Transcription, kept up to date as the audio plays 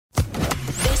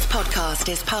podcast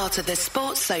is part of the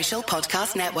Sports Social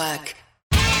Podcast Network.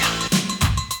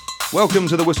 Welcome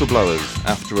to the Whistleblowers.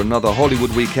 After another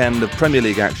Hollywood weekend of Premier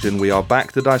League action, we are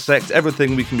back to dissect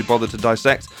everything we can be bothered to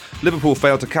dissect. Liverpool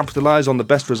failed to capitalise on the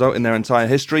best result in their entire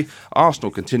history.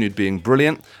 Arsenal continued being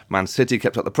brilliant. Man City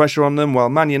kept up the pressure on them, while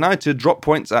Man United dropped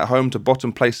points at home to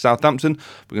bottom place Southampton.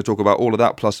 We're going to talk about all of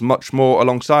that plus much more.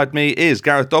 Alongside me is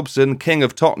Gareth Dobson, King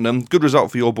of Tottenham. Good result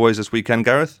for your boys this weekend,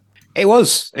 Gareth. It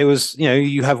was,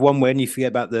 you have one win, you forget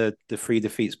about the three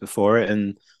defeats before it,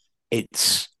 and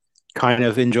it's kind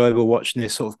of enjoyable watching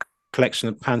this sort of collection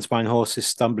of pantomime horses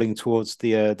stumbling towards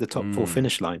the top four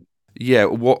finish line. Yeah,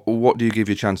 what do you give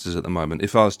your chances at the moment?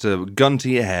 If I was to gun to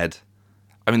your head,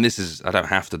 I mean, I don't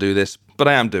have to do this, but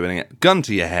I am doing it. Gun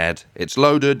to your head, it's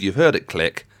loaded, you've heard it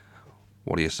click.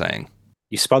 What are you saying?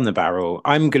 You spun the barrel.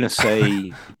 I'm going to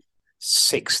say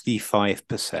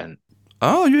 65%.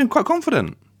 Oh, you're quite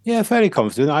confident. Yeah, fairly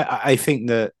confident. I think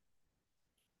that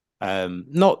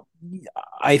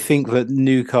I think that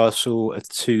Newcastle are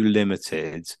too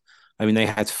limited. I mean, they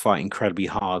had to fight incredibly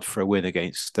hard for a win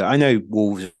against. I know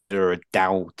Wolves are a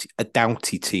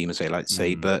doughty team, as they like to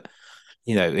say, but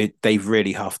they've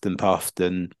really huffed and puffed,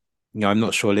 and I'm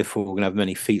not sure Liverpool are going to have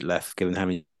many feet left, given how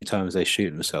many times they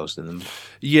shoot themselves in them.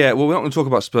 Yeah, well, we're not going to talk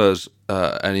about Spurs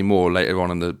anymore later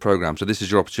on in the programme, so this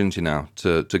is your opportunity now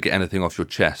to get anything off your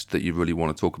chest that you really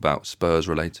want to talk about Spurs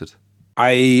related.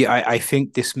 I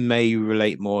think this may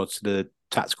relate more to the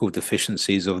tactical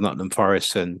deficiencies of Nottingham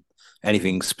Forest and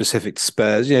anything specific to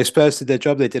Spurs. Spurs did their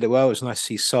job; they did it well. It was nice to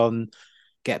see Son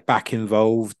get back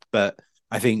involved, but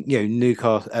I think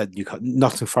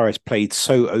Nottingham Forest played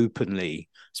so openly,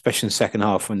 especially in the second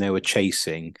half when they were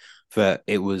chasing, that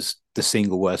it was the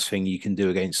single worst thing you can do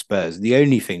against Spurs. The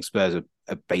only thing Spurs are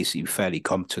basically fairly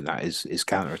competent at is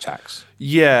counter-attacks.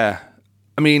 Yeah,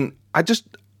 I mean,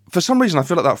 for some reason, I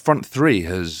feel like that front three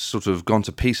has sort of gone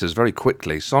to pieces very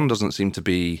quickly. Son doesn't seem to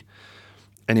be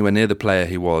anywhere near the player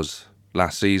he was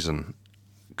last season.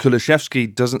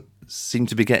 Kulusevski doesn't seem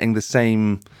to be getting the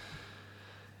same...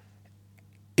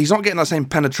 He's not getting that same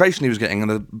penetration he was getting in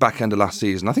the back end of last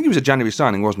season. I think he was a January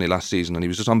signing, wasn't he, last season? And he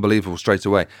was just unbelievable straight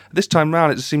away. This time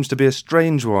round, it just seems to be a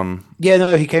strange one. Yeah,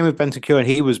 no, he came with Bentancur and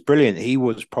he was brilliant. He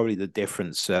was probably the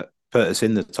difference that put us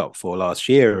in the top four last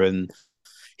year. And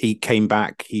he came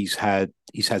back. He's had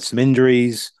some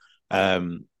injuries,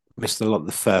 missed a lot of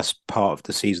the first part of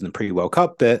the season, the pre-World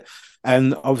Cup bit.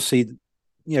 And obviously,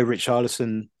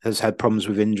 Richarlison has had problems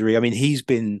with injury. I mean, he's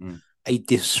been... a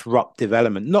disruptive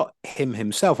element, not him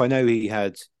himself. I know he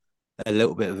had a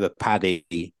little bit of a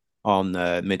paddy on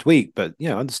midweek, but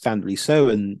understandably so.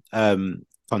 And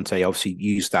Conte obviously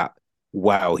used that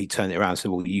well. He turned it around and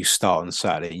said, "Well, you start on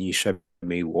Saturday and you show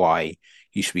me why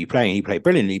you should be playing." He played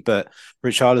brilliantly, but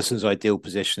Richarlison's ideal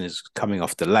position is coming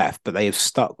off the left. But they have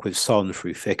stuck with Son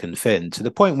through thick and thin to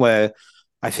the point where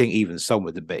I think even Son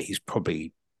with a bit, he's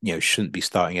probably shouldn't be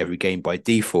starting every game by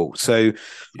default. So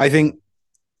I think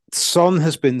Son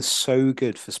has been so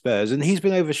good for Spurs, and he's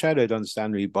been overshadowed,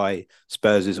 understandably, by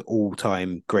Spurs'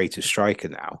 all-time greatest striker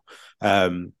now.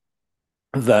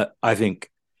 That I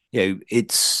think,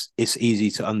 it's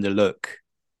easy to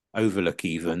overlook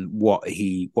even what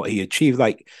he achieved.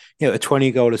 Like, a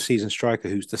 20-goal a season striker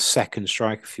who's the second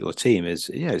striker for your team is,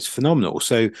 it's phenomenal.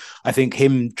 So I think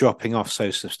him dropping off so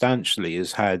substantially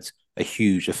has had a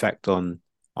huge effect on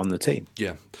the team.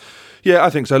 Yeah, I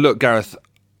think so. Look, Gareth,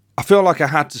 I feel like I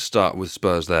had to start with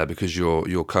Spurs there because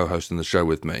you're co-hosting the show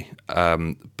with me.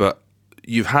 But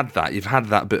you've had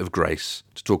that bit of grace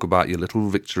to talk about your little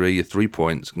victory, your 3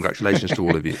 points. Congratulations to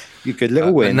all of you. Your good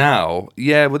little win. Now,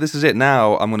 this is it.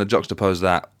 Now I'm going to juxtapose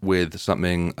that with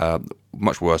something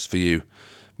much worse for you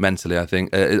mentally, I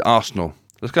think. Arsenal.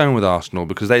 Let's go in with Arsenal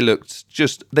because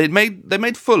they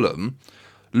made Fulham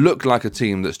look like a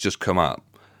team that's just come up.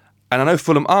 And I know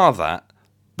Fulham are that,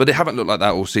 but they haven't looked like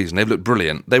that all season. They've looked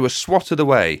brilliant. They were swatted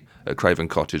away at Craven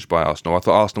Cottage by Arsenal. I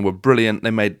thought Arsenal were brilliant. They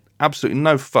made absolutely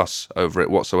no fuss over it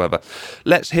whatsoever.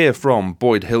 Let's hear from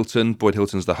Boyd Hilton. Boyd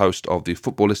Hilton's the host of the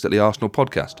Footballistically Arsenal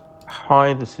podcast.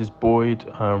 Hi, this is Boyd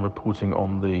reporting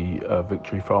on the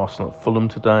victory for Arsenal at Fulham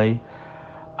today.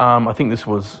 I think this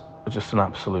was just an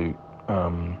absolute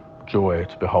joy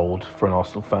to behold for an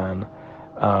Arsenal fan.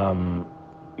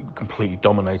 Completely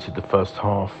dominated the first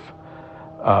half.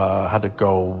 Had a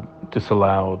goal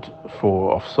disallowed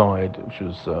for offside, which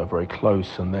was very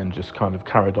close, and then just kind of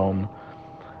carried on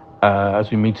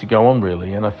as we need to go on,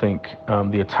 really. And I think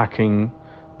the attacking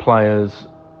players,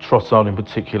 Trossard in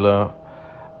particular,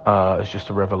 is just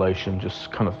a revelation,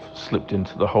 just kind of slipped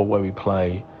into the whole way we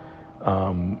play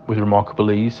with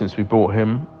remarkable ease since we bought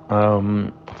him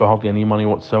for hardly any money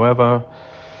whatsoever.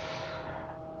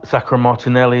 Sacco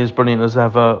Martinelli is brilliant as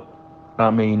ever. I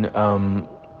mean, the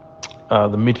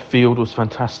midfield was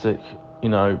fantastic. You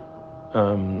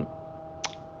know,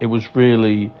 it was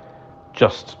really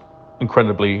just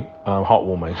incredibly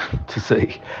heartwarming to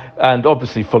see. And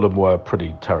obviously Fulham were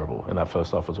pretty terrible in that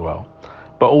first half as well.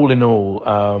 But all in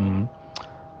all,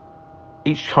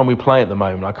 each time we play at the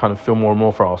moment, I kind of feel more and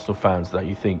more for Arsenal fans that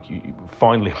you think you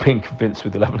finally being convinced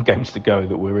with 11 games to go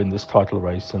that we're in this title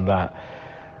race and that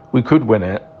we could win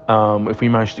it if we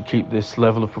manage to keep this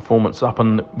level of performance up.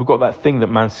 And we've got that thing that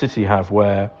Man City have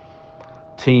where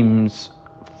teams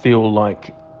feel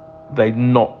like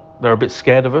they're a bit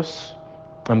scared of us,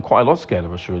 and quite a lot scared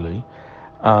of us, really.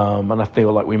 And I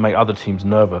feel like we make other teams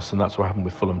nervous, and that's what happened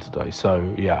with Fulham today.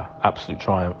 So, yeah, absolute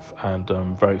triumph, and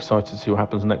very excited to see what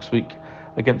happens next week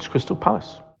against Crystal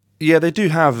Palace. Yeah, they do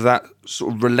have that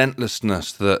sort of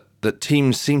relentlessness that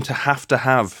teams seem to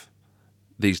have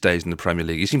these days in the Premier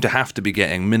League. You seem to have to be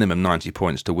getting minimum 90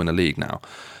 points to win a league now.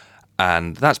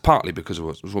 And that's partly because of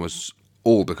it was almost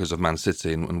all because of Man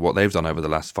City and what they've done over the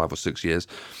last 5 or 6 years.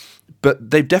 But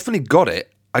they've definitely got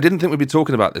it. I didn't think we'd be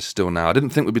talking about this still now. I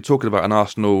didn't think we'd be talking about an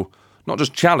Arsenal, not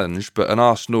just challenge, but an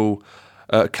Arsenal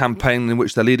campaign in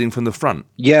which they're leading from the front.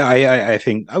 Yeah, I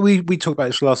think we talked about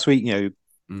this last week. You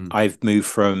know, I've moved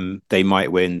from they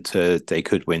might win to they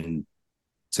could win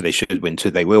to they should win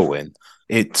to they will win.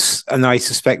 And I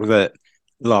suspect that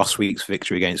last week's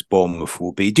victory against Bournemouth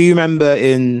will be. Do you remember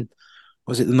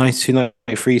was it the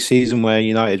 92-93 season where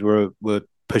United were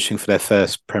pushing for their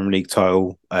first Premier League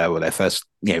title, their first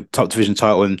top division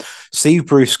title, and Steve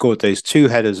Bruce scored those 2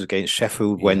 headers against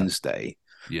Sheffield Wednesday.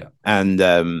 Yeah, and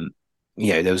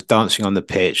there was dancing on the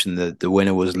pitch, and the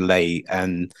winner was late,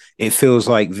 and it feels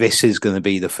like this is going to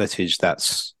be the footage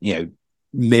that's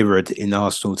mirrored in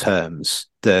Arsenal terms.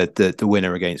 The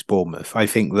winner against Bournemouth, I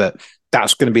think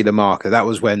that's going to be the marker. That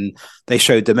was when they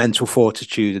showed the mental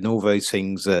fortitude and all those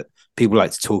things that people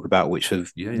like to talk about, which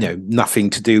have nothing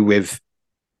to do with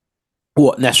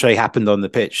what necessarily happened on the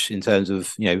pitch in terms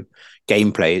of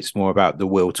gameplay. It's more about the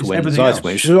will to win. Everything else.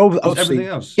 Which is obviously everything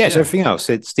else. Yeah, it's everything else.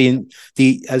 It's the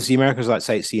as the Americans like to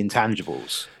say, it's the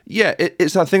intangibles. Yeah,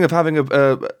 it's that thing of having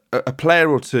a player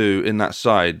or two in that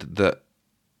side that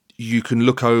you can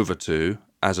look over to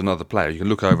as another player. You can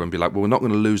look over and be like, well, we're not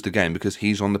going to lose the game because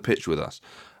he's on the pitch with us.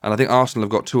 And I think Arsenal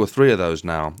have got 2 or 3 of those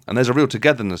now, and there's a real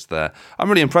togetherness there. I'm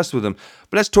really impressed with them.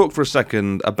 But let's talk for a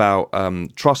second about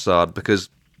Trossard, because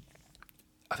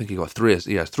I think he got 3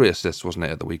 assists, wasn't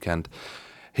it, at the weekend?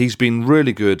 He's been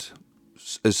really good.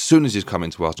 As soon as he's come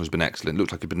into Arsenal, he's been excellent.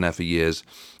 Looked like he'd been there for years.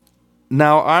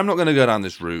 Now, I'm not going to go down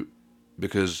this route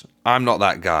because I'm not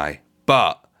that guy.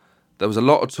 But there was a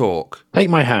lot of talk. Take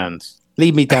my hand.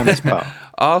 Lead me down this path.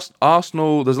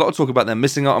 Arsenal, there's a lot of talk about them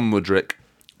missing out on Mudryk.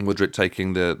 Mudryk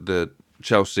taking the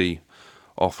Chelsea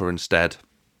offer instead.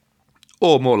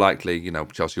 Or more likely,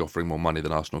 Chelsea offering more money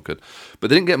than Arsenal could. But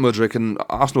they didn't get Mudryk, and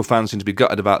Arsenal fans seem to be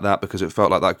gutted about that because it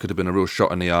felt like that could have been a real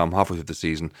shot in the arm halfway through the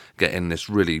season, getting this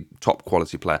really top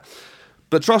quality player.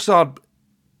 But Trossard,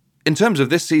 in terms of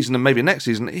this season and maybe next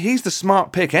season, he's the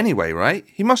smart pick anyway, right?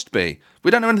 He must be. We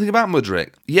don't know anything about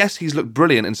Mudryk. Yes, he's looked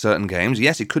brilliant in certain games.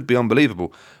 Yes, he could be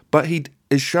unbelievable. But he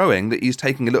is showing that he's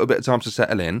taking a little bit of time to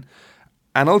settle in.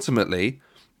 And ultimately,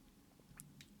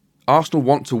 Arsenal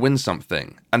want to win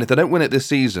something. And if they don't win it this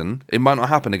season, it might not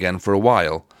happen again for a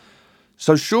while.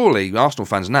 So surely Arsenal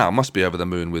fans now must be over the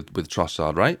moon with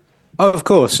Trossard, right? Oh, of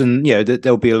course. And,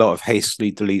 there'll be a lot of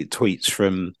hastily deleted tweets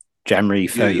from January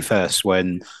 31st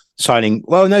when signing...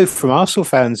 Well, no, from Arsenal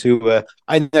fans who were...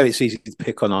 I know it's easy to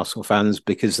pick on Arsenal fans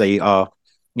because they are,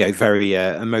 very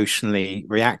emotionally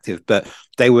reactive, but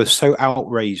they were so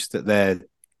outraged that their,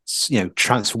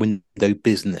 transfer window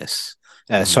business...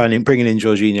 bringing in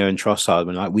Jorginho and Trossard,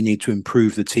 and like, we need to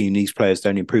improve the team. These players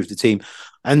don't improve the team,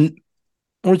 and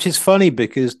which is funny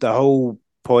because the whole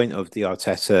point of the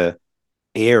Arteta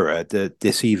era,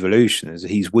 this evolution, is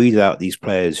that he's weeded out these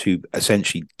players who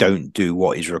essentially don't do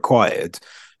what is required,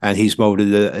 and he's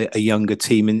molded a younger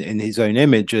team in his own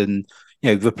image. And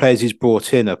the players he's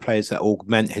brought in are players that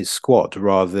augment his squad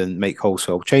rather than make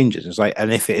wholesale changes. It's like,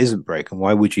 and if it isn't broken,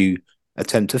 why would you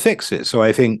attempt to fix it? So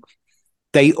I think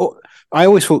I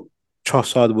always thought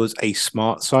Trossard was a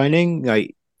smart signing,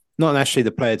 like not necessarily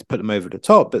the player to put them over the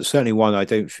top, but certainly one I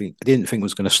didn't think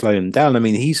was going to slow him down. I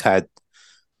mean, he's had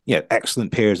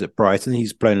excellent periods at Brighton.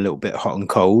 He's blown a little bit hot and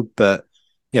cold, but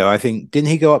I think didn't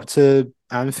he go up to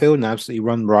Anfield and absolutely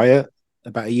run riot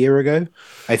about a year ago?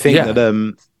 I think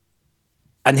that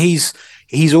and he's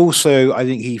also, I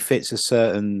think he fits a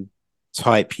certain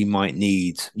type you might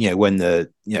need, when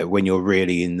when you're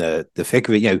really in the thick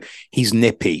of it. He's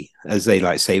nippy, as they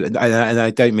like to say, and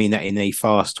I don't mean that in a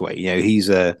fast way. He's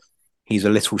a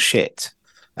little shit.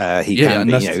 He can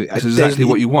be. That's exactly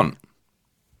what you want.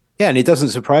 Yeah, and it doesn't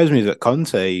surprise me that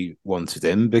Conte wanted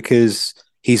him, because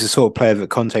he's the sort of player that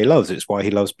Conte loves. It's why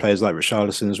he loves players like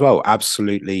Richarlison as well.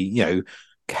 Absolutely,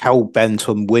 hell bent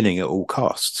on winning at all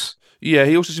costs. Yeah,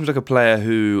 he also seems like a player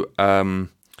who.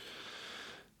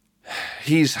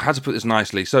 He's had to put this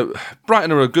nicely. So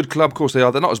Brighton are a good club, of course they are.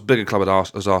 They're not as big a club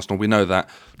as Arsenal, we know that.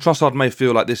 Trossard may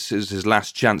feel like this is his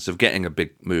last chance of getting a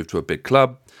big move to a big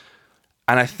club.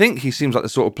 And I think he seems like the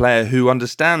sort of player who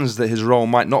understands that his role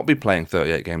might not be playing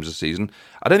 38 games a season.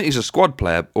 I don't think he's a squad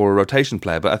player or a rotation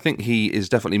player, but I think he is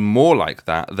definitely more like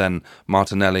that than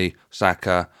Martinelli,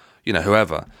 Saka,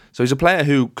 whoever. So he's a player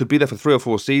who could be there for 3 or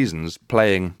 4 seasons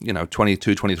playing,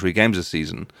 22, 23 games a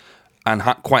season, and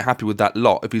quite happy with that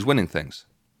lot if he's winning things.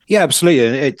 Yeah, absolutely.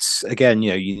 And it's, again,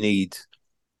 you need,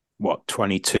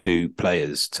 22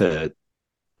 players to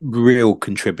real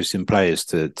contributing players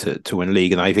to win a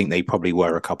league. And I think they probably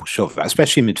were a couple short of that,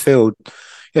 especially in midfield.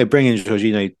 Bringing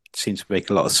Jorginho seems to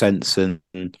make a lot of sense. And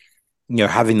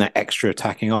having that extra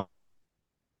attacking on.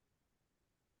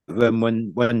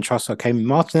 When Trossard came,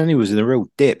 Martinelli was in a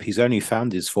real dip. He's only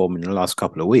found his form in the last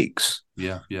couple of weeks.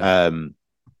 Yeah.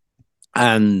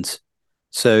 And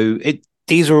so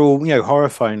these are all,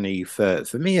 horrifyingly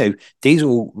for me, these are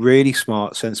all really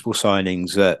smart, sensible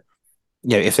signings that,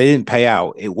 if they didn't pay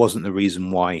out, it wasn't the reason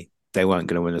why they weren't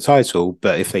going to win the title.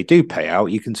 But if they do pay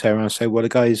out, you can turn around and say, well, the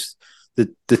guys,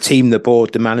 the team, the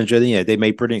board, the manager, they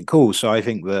made brilliant calls. So I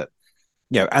think that,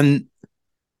 and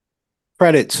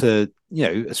credit to,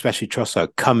 especially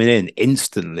Trossard coming in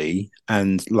instantly.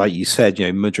 And like you said,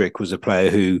 Mudryk was a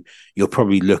player who you're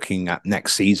probably looking at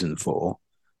next season for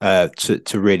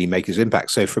to really make his impact.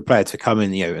 So for a player to come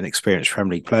in, an experienced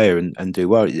Premier League player and do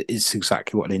well, it's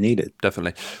exactly what they needed.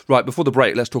 Definitely. Right, before the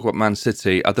break, let's talk about Man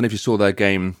City. I don't know if you saw their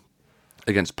game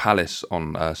against Palace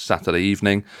on Saturday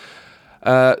evening.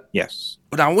 Yes.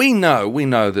 Now, we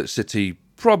know that City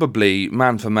probably,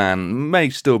 man for man,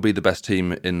 may still be the best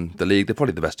team in the league. They're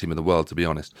probably the best team in the world, to be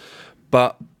honest.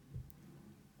 But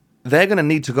they're going to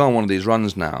need to go on one of these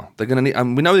runs now. They're going to need,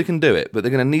 and we know they can do it, but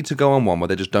they're going to need to go on one where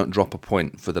they just don't drop a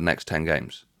point for the next 10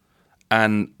 games.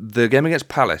 And the game against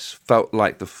Palace felt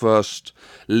like the first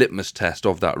litmus test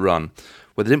of that run,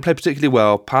 where they didn't play particularly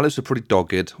well. Palace were pretty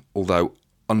dogged, although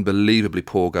unbelievably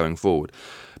poor going forward.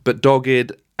 But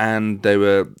dogged, and they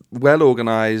were well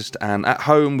organised, and at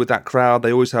home with that crowd,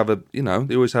 they always have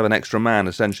an extra man,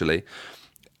 essentially.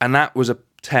 And that was a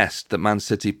test that Man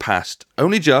City passed,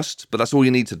 only just, but that's all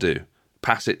you need to do.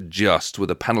 Pass it just with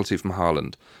a penalty from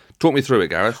Haaland. Talk me through it,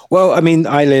 Gareth. Well, I mean,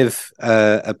 I live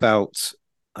about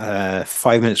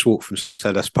 5 minutes walk from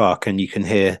Selhurst Park, and you can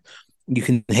hear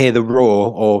the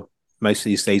roar, or most of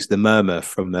these days the murmur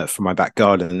from my back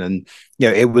garden. And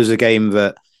it was a game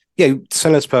that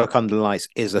Selhurst Park under the lights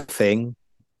is a thing.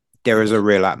 There is a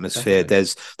real atmosphere.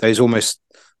 Definitely. There's almost,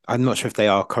 I'm not sure if they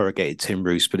are corrugated tin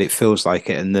roofs, but it feels like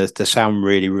it, and the sound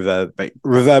really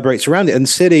reverberates around it. And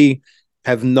City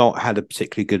have not had a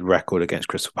particularly good record against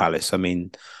Crystal Palace. I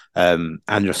mean,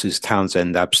 Andros's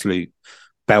Townsend absolute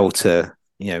belter,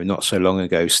 not so long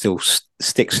ago, still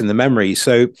sticks in the memory.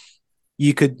 So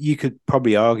you could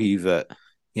probably argue that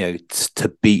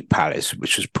to beat Palace,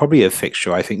 which was probably a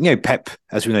fixture. I think Pep,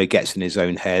 as we know, gets in his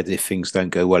own head if things don't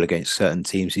go well against certain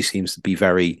teams. He seems to be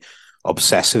very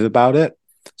obsessive about it.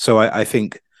 So I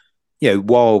think,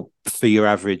 while for your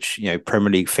average,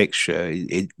 Premier League fixture,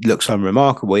 it looks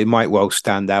unremarkable, it might well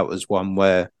stand out as one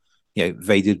where,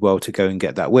 they did well to go and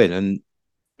get that win. And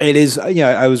it is,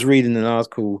 I was reading an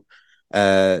article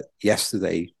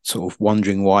yesterday, sort of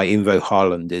wondering why Invo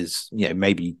Haaland is,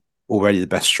 maybe already the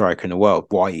best striker in the world,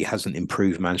 why he hasn't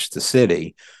improved Manchester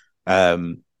City.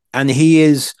 And he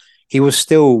was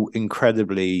still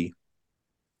incredibly,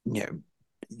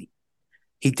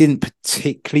 he didn't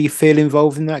particularly feel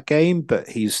involved in that game, but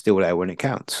he's still there when it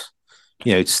counts.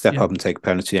 To step up and take a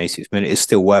penalty in the 80th minute is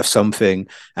still worth something.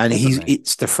 And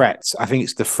it's the threat. I think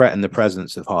it's the threat and the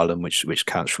presence of Haaland which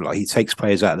counts for a lot. He takes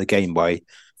players out of the game by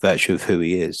virtue of who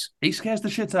he is. He scares the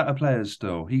shit out of players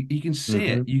still. You can see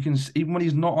it. You can, even when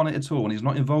he's not on it at all, when he's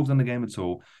not involved in the game at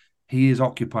all, he is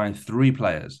occupying 3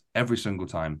 players every single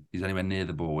time he's anywhere near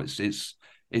the ball. It's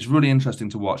really interesting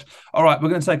to watch. All right, we're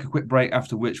going to take a quick break,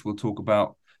 after which we'll talk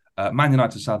about Man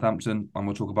United, Southampton, and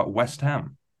we'll talk about West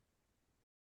Ham.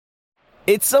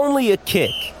 It's only a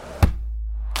kick,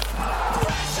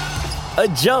 a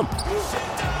jump,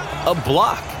 a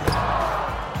block.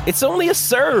 It's only a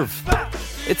serve.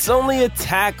 It's only a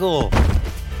tackle,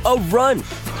 a run.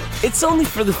 It's only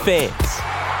for the fans.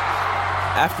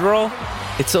 After all,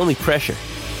 it's only pressure.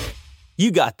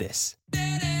 You got this.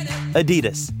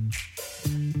 Adidas.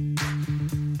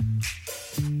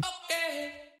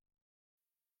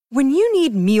 When you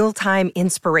need mealtime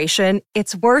inspiration,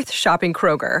 it's worth shopping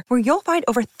Kroger, where you'll find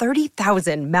over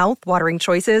 30,000 mouth-watering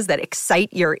choices that excite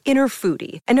your inner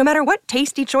foodie. And no matter what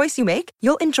tasty choice you make,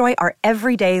 you'll enjoy our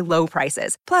everyday low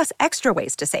prices, plus extra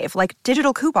ways to save, like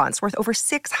digital coupons worth over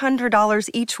 $600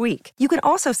 each week. You can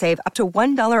also save up to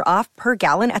 $1 off per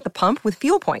gallon at the pump with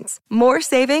fuel points. More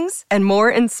savings and more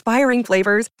inspiring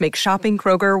flavors make shopping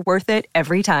Kroger worth it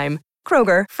every time.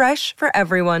 Kroger, fresh for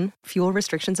everyone. Fuel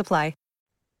restrictions apply.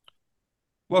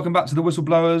 Welcome back to the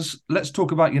Whistleblowers. Let's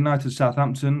talk about United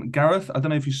Southampton. Gareth, I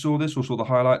don't know if you saw this or saw the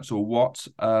highlights or what.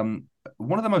 One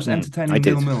of the most entertaining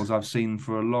nil-nils I've seen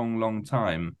for a long, long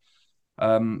time. Talk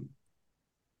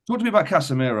to me about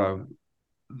Casemiro.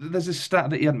 There's this stat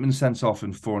that he hadn't been sent off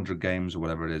in 400 games or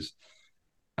whatever it is,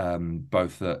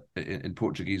 both in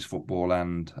Portuguese football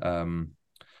and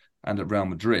at Real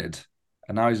Madrid.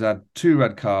 And now he's had 2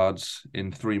 red cards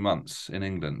in 3 months in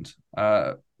England.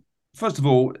 First of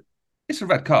all, it's a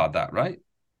red card, that, right?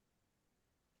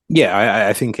 Yeah,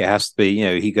 I think it has to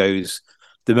be. He goes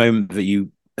the moment that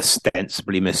you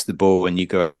ostensibly miss the ball and you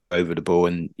go over the ball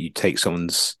and you take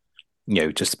someone's,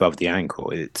 just above the ankle.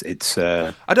 It's.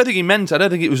 I don't think he meant. I don't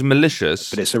think it was malicious,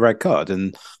 but it's a red card,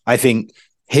 and I think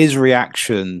his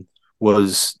reaction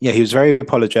was, he was very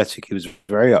apologetic. He was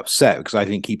very upset because I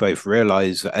think he both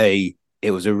realised that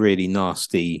it was a really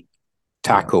nasty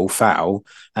tackle, foul,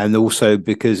 and also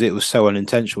because it was so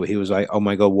unintentional, he was like, "Oh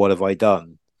my god, what have I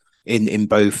done?" In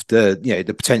both the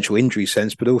the potential injury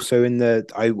sense, but also in the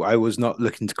I was not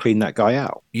looking to clean that guy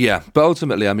out. Yeah, but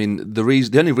ultimately, I mean, the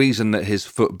only reason that his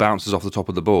foot bounces off the top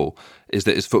of the ball is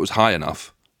that his foot was high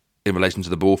enough in relation to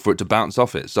the ball for it to bounce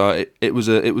off it. So it was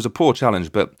a poor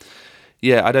challenge, but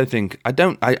yeah, I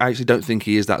actually don't think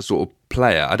he is that sort of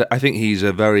player. I think he's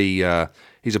a player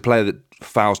that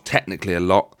fouls technically a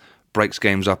lot, breaks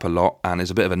games up a lot, and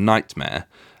is a bit of a nightmare.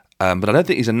 But I don't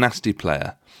think he's a nasty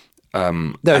player.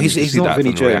 No, he's not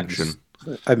Vinnie Jones.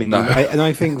 I mean, no.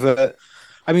 I think that,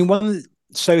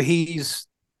 so he's,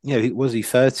 was he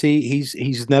 30?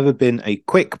 He's never been a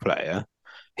quick player.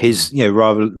 His,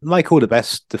 rather like all the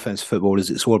best defensive footballers,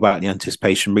 it's all about the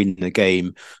anticipation, reading the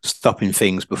game, stopping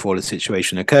things before the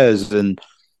situation occurs. And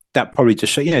that probably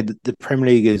just shows, the Premier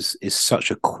League is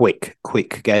such a quick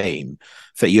game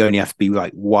that you only have to be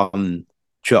like one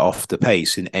shot off the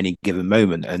pace in any given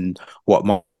moment. And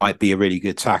what might be a really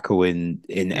good tackle in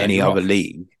any other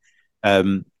league,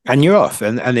 and you're off.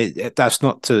 And that's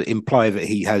not to imply that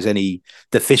he has any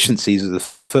deficiencies as a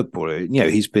footballer.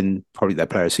 He's been probably their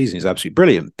player of the season. He's absolutely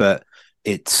brilliant, but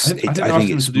I think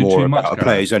it's more about a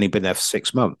player who's only been there for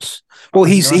 6 months. Well,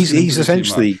 he's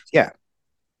essentially, yeah.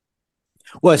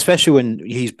 Well, especially when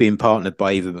he's being partnered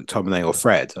by either McTominay or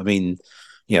Fred. I mean,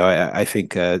 I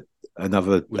think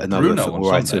another football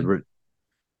writer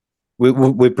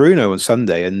with Bruno on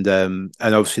Sunday, and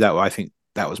obviously I think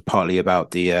that was partly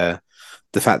about the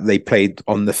fact that they played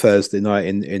on the Thursday night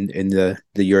in the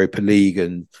Europa League,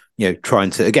 and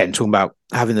trying to, again, talking about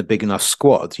having a big enough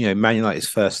squad. Man United's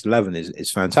first 11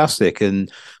 is fantastic, but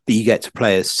you get to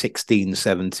play as 16,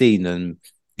 17, and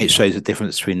it shows the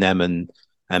difference between them and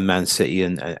Man City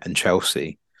and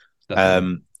Chelsea.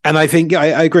 And I think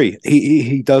I agree.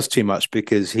 He does too much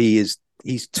because he's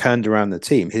turned around the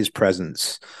team. His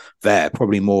presence there,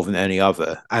 probably more than any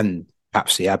other, and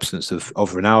perhaps the absence of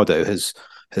Ronaldo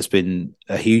has been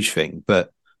a huge thing.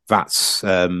 But that's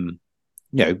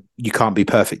you can't be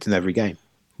perfect in every game.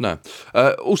 No.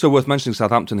 Also worth mentioning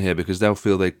Southampton here, because they'll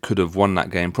feel they could have won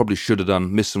that game, probably should have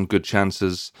done, missed some good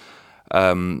chances.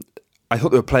 I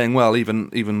thought they were playing well,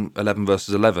 even 11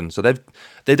 versus 11. So they've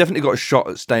definitely got a shot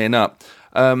at staying up.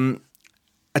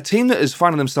 A team that is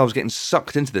finding themselves getting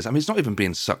sucked into this. I mean, it's not even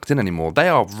being sucked in anymore. They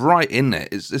are right in it.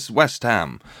 It's West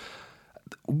Ham.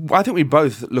 I think we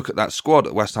both look at that squad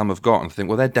that West Ham have got and think,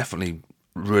 well, they're definitely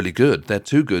really good. They're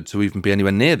too good to even be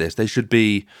anywhere near this. They should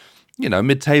be,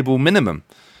 mid-table minimum.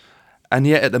 And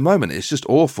yet at the moment, it's just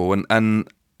awful.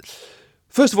 And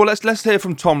first of all, let's hear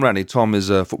from Tom Rennie. Tom is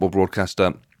a football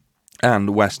broadcaster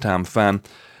and West Ham fan.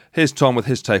 Here's Tom with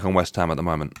his take on West Ham at the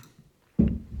moment.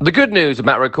 The good news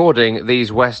about recording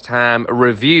these West Ham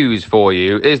reviews for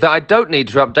you is that I don't need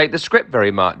to update the script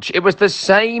very much. It was the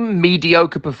same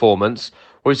mediocre performance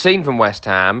we've seen from West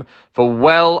Ham for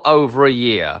well over a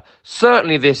year.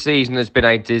 Certainly this season has been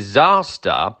a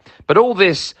disaster, but all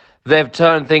this, they've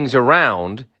turned things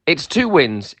around, It's 2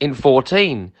 wins in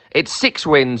 14. It's 6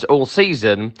 wins all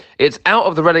season. It's out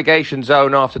of the relegation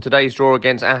zone after today's draw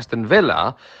against Aston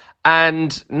Villa.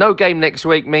 And no game next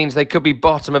week means they could be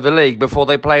bottom of the league before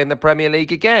they play in the Premier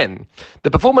League again.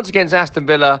 The performance against Aston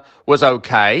Villa was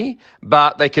okay,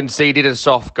 but they conceded a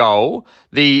soft goal.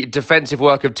 The defensive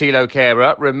work of Thilo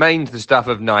Kehrer remains the stuff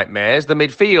of nightmares. The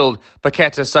midfield,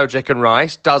 Paqueta, Soucek and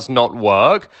Rice, does not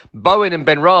work. Bowen and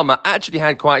Benrahma actually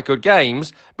had quite good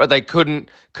games, but they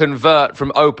couldn't convert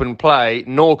from open play,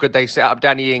 nor could they set up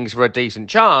Danny Ings for a decent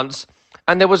chance.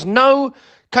 And there was no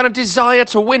kind of desire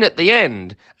to win at the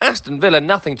end. Aston Villa,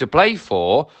 nothing to play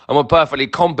for, and were perfectly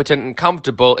competent and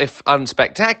comfortable, if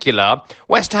unspectacular.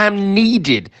 West Ham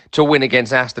needed to win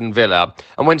against Aston Villa.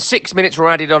 And when 6 minutes were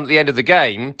added on at the end of the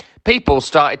game, people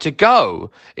started to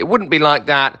go. It wouldn't be like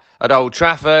that at Old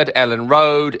Trafford, Ellen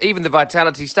Road, even the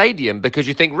Vitality Stadium, because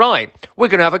you think, right, we're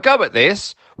going to have a go at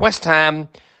this. West Ham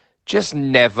just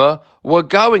never were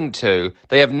going to.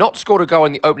 They have not scored a goal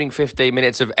in the opening 15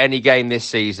 minutes of any game this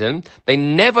season. They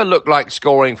never looked like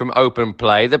scoring from open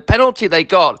play. The penalty they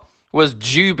got was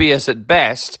dubious at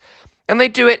best. And they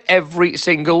do it every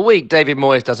single week. David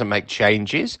Moyes doesn't make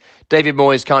changes. David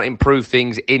Moyes can't improve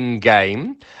things in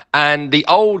game. And the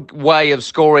old way of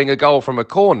scoring a goal from a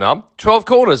corner, 12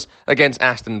 corners against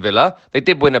Aston Villa. They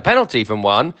did win a penalty from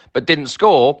one, but didn't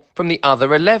score from the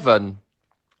other 11.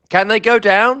 Can they go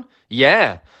down?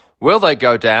 Yeah. Will they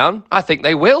go down? I think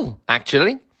they will,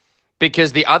 actually,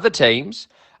 because the other teams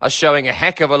are showing a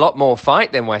heck of a lot more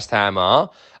fight than West Ham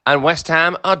are, and West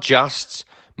Ham are just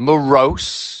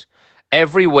morose.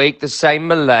 Every week, the same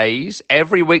malaise.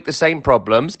 Every week, the same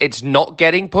problems. It's not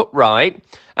getting put right,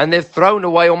 and they've thrown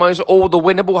away almost all the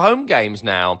winnable home games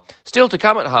now. Still to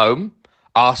come at home,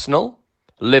 Arsenal,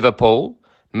 Liverpool,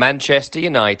 Manchester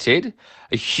United,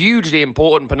 a hugely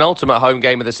important penultimate home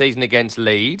game of the season against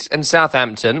Leeds, and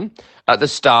Southampton at the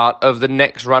start of the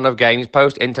next run of games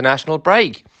post-international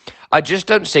break. I just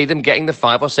don't see them getting the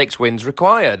 5 or 6 wins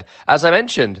required. As I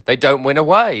mentioned, they don't win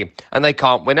away, and they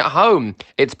can't win at home.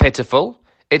 It's pitiful,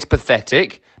 it's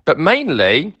pathetic, but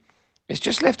mainly it's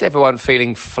just left everyone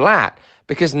feeling flat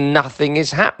because nothing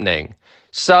is happening.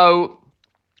 So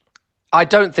I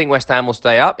don't think West Ham will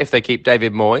stay up if they keep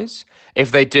David Moyes.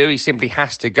 If they do, he simply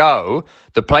has to go.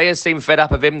 The players seem fed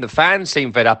up of him, the fans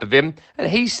seem fed up of him,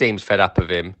 and he seems fed up of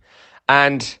him.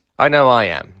 And I know I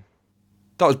am.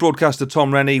 That was broadcaster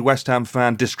Tom Rennie, West Ham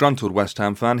fan, disgruntled West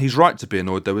Ham fan. He's right to be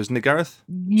annoyed though, isn't he, Gareth?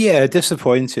 Yeah,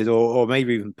 disappointed or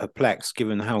maybe even perplexed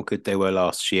given how good they were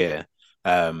last year.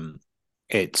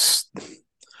 This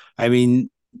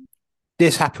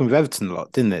happened with Everton a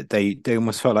lot, didn't it? They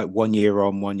almost felt like 1 year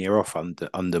on, 1 year off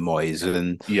under Moyes.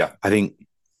 And yeah, I think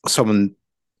someone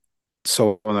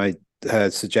I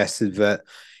heard suggested that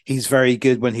he's very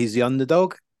good when he's the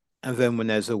underdog, and then when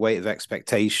there's a weight of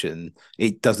expectation,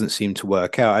 it doesn't seem to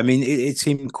work out. I mean, it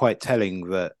seemed quite telling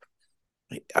that.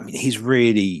 I mean, he's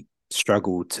really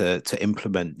struggled to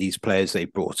implement these players they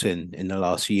brought in the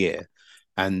last year,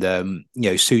 and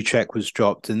Soucek was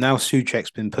dropped, and now Soucek's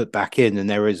been put back in, and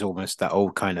there is almost that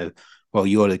old kind of, well,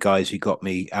 you're the guys who got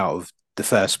me out of the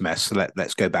first mess, so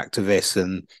let's go back to this.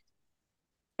 And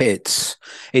it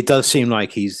does seem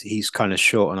like he's kind of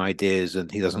short on ideas,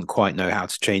 and he doesn't quite know how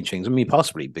to change things. I mean,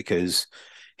 possibly because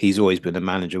he's always been a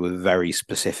manager with a very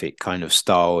specific kind of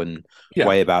style and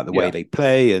way about the way they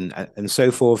play and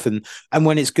so forth. And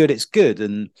when it's good, it's good.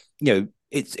 And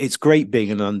it's great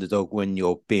being an underdog when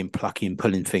you're being plucky and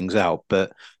pulling things out.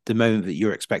 But the moment that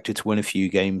you're expected to win a few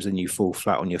games and you fall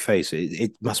flat on your face,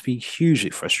 it must be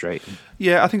hugely frustrating.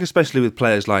 Yeah, I think especially with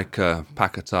players like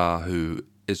Paqueta, who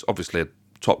is obviously a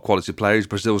top quality player. He's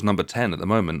Brazil's number 10 at the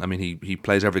moment. I mean, he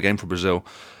plays every game for Brazil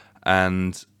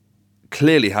and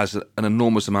clearly has an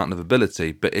enormous amount of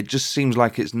ability, but it just seems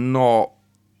like it's not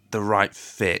the right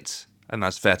fit. And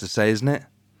that's fair to say, isn't it?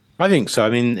 I think so.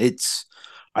 I mean,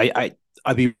 I'd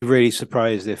be really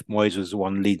surprised if Moyes was the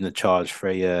one leading the charge for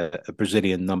a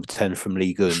Brazilian number 10 from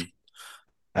Ligue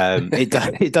 1.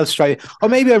 It does strike. Or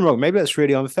maybe I'm wrong. Maybe that's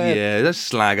really unfair. Yeah, let's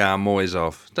slag our Moyes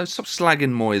off. Don't stop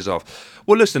slagging Moyes off.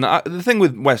 Well, listen, the thing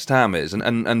with West Ham is,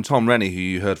 and Tom Rennie, who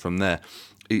you heard from there,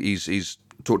 he's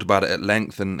talked about it at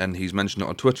length and he's mentioned it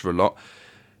on Twitter a lot.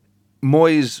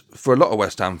 Moyes, for a lot of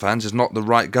West Ham fans, is not the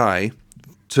right guy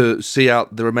to see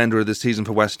out the remainder of the season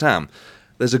for West Ham.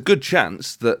 There's a good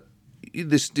chance that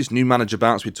this new manager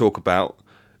bounce we talk about,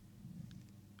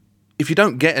 if you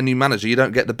don't get a new manager, you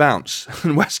don't get the bounce.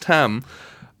 And West Ham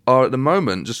are at the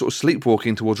moment just sort of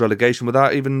sleepwalking towards relegation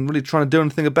without even really trying to do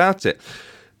anything about it.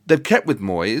 They've kept with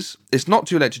Moyes. It's not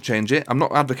too late to change it. I'm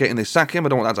not advocating they sack him. I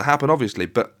don't want that to happen, obviously.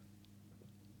 But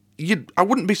I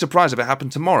wouldn't be surprised if it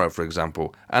happened tomorrow, for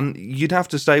example. And you'd have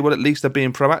to say, well, at least they're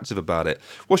being proactive about it.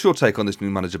 What's your take on this new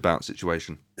manager bounce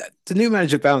situation? The new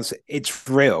manager bounce, it's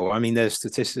real. I mean, there's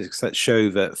statistics that show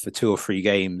that for 2 or 3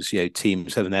 games,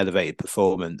 teams have an elevated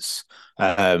performance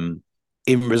in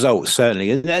results,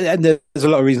 certainly. And there's a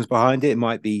lot of reasons behind it. It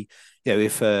might be,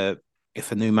 if a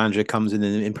new manager comes in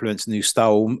and implements a new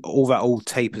style, all that all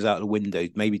tapers out the window.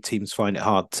 Maybe teams find it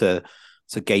hard to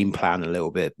game plan a little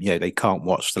bit. They can't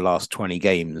watch the last 20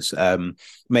 games.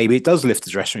 Maybe it does lift the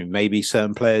dressing room. Maybe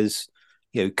certain players,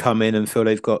 come in and feel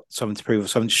they've got something to prove or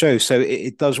something to show. So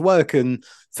it does work. And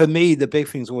for me, the big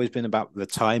thing's always been about the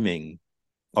timing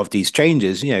of these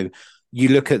changes. You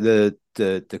look at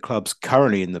the clubs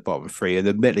currently in the bottom 3, and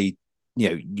admittedly,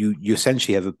 you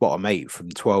essentially have a bottom 8 from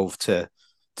 12 to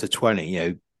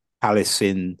 20. Palace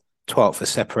in 12th are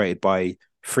separated by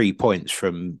 3 points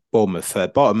from Bournemouth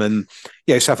third bottom, and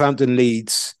Southampton,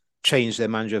 Leeds changed their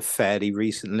manager fairly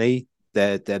recently.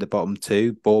 They're the bottom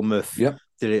 2. Bournemouth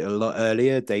did it a lot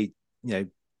earlier. They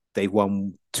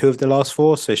won 2 of the last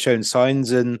 4, so showing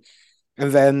signs. And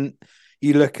then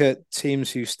you look at teams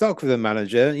who stuck with a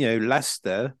manager.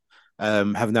 Leicester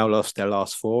have now lost their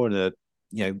last 4 and are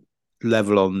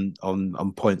level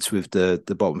on points with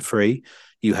the bottom 3.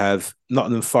 You have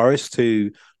Nottingham Forest,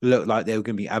 who looked like they were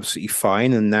going to be absolutely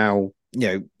fine, and now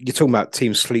you're talking about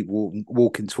teams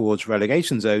sleepwalking towards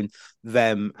relegation zone.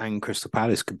 Them and Crystal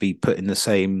Palace could be put in the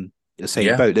same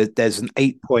boat. There's an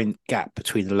 8-point gap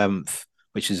between 11th,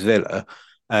 which is Villa,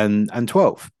 and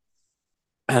 12th,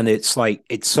 and it's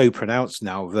so pronounced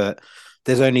now that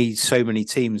there's only so many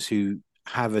teams who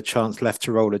have a chance left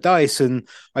to roll the dice. And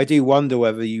I do wonder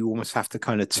whether you almost have to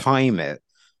kind of time it.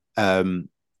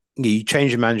 You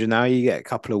change your manager now, you get a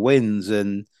couple of wins,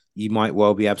 and you might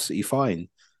well be absolutely fine.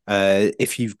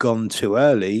 If you've gone too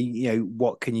early,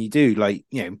 what can you do?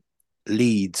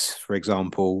 Leeds, for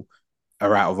example,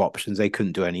 are out of options. They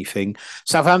couldn't do anything.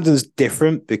 Southampton's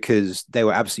different because they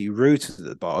were absolutely rooted at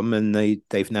the bottom, and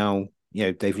they've now,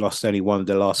 they've lost only 1 of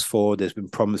the last 4. There's been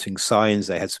promising signs.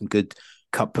 They had some good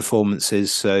cup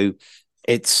performances. So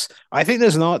I think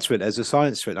there's an art to it. There's a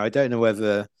science to it. I don't know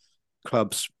whether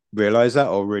clubs realize that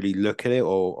or really look at it,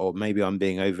 or maybe I'm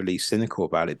being overly cynical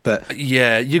about it. But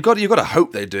yeah, you got to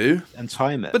hope they do and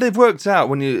time it. But they've worked out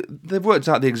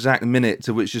the exact minute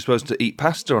to which you're supposed to eat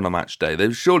pasta on a match day.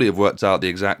 They surely have worked out the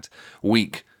exact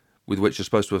week with which you're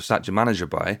supposed to have sacked your manager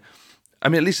by. I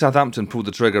mean, at least Southampton pulled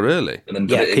the trigger early. And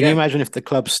then can you imagine if the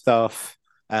club staff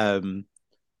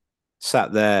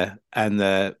sat there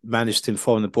and managed to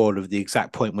inform the board of the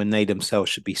exact point when they themselves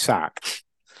should be sacked?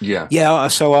 Yeah.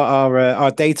 So our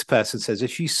data person says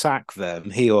if you sack them,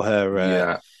 he or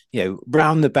her,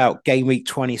 round about game week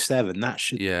 27, that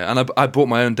should. Yeah, and I brought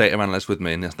my own data analyst with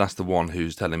me, and that's the one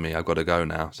who's telling me I've got to go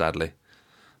now. Sadly,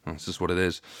 that's just what it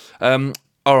is.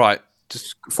 All right,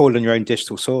 just fall on your own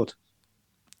digital sword.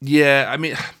 Yeah, I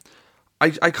mean, I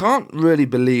can't really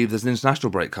believe there's an international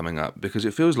break coming up, because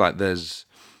it feels like it's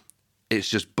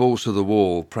just balls to the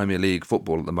wall Premier League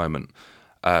football at the moment,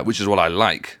 which is what I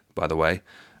like, by the way.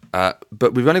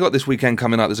 But we've only got this weekend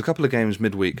coming up. There's a couple of games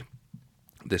midweek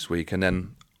this week, and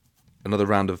then another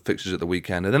round of fixtures at the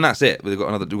weekend, and then that's it. We've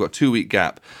got a 2-week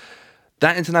gap.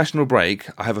 That international break,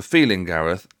 I have a feeling,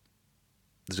 Gareth,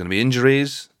 there's going to be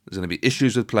injuries, there's going to be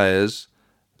issues with players,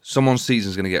 someone's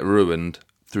season's going to get ruined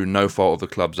through no fault of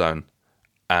the club's own,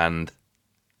 and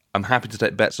I'm happy to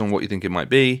take bets on what you think it might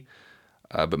be.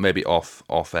 But maybe off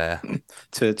air.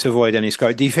 to avoid any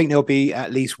score. Do you think there'll be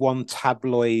at least one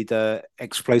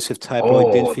explosive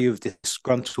tabloid interview of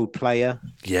disgruntled player?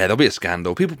 Yeah, there'll be a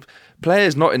scandal.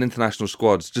 Players not in international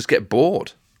squads just get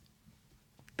bored.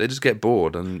 They just get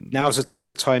bored, and now's the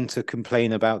time to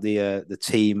complain about the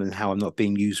team and how I'm not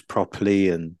being used properly,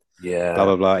 and blah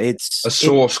blah blah. It's a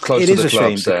source close to the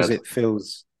club said. Because it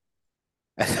feels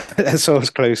a source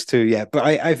close to But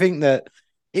I think that.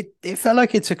 It felt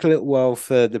like it took a little while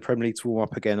for the Premier League to warm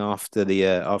up again after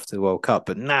the World Cup,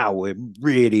 but now we're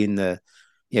really in the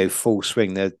full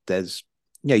swing. There's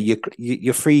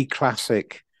your 3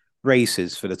 classic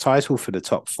races for the title, for the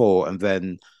top 4, and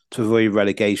then to avoid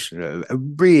relegation are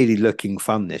really looking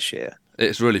fun this year.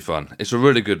 It's really fun. It's a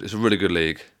really good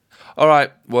league. All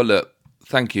right. Well, look.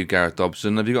 Thank you, Gareth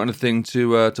Dobson. Have you got anything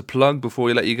to plug before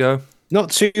we let you go? Not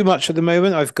too much at the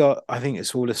moment. I think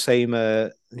it's all the same,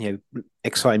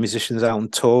 exciting musicians out on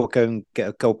tour. Go and get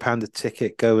a Gold Panda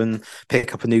ticket. Go and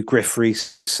pick up a new Griff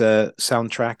Rhys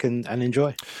soundtrack and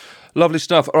enjoy. Lovely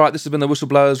stuff. All right, this has been The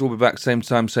Whistleblowers. We'll be back same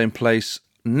time, same place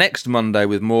next Monday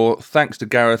with more. Thanks to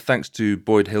Gareth, thanks to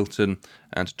Boyd Hilton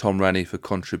and to Tom Rennie for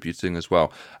contributing as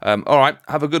well. All right,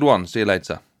 have a good one. See you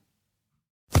later.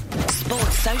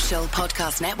 Sports Social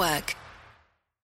Podcast Network.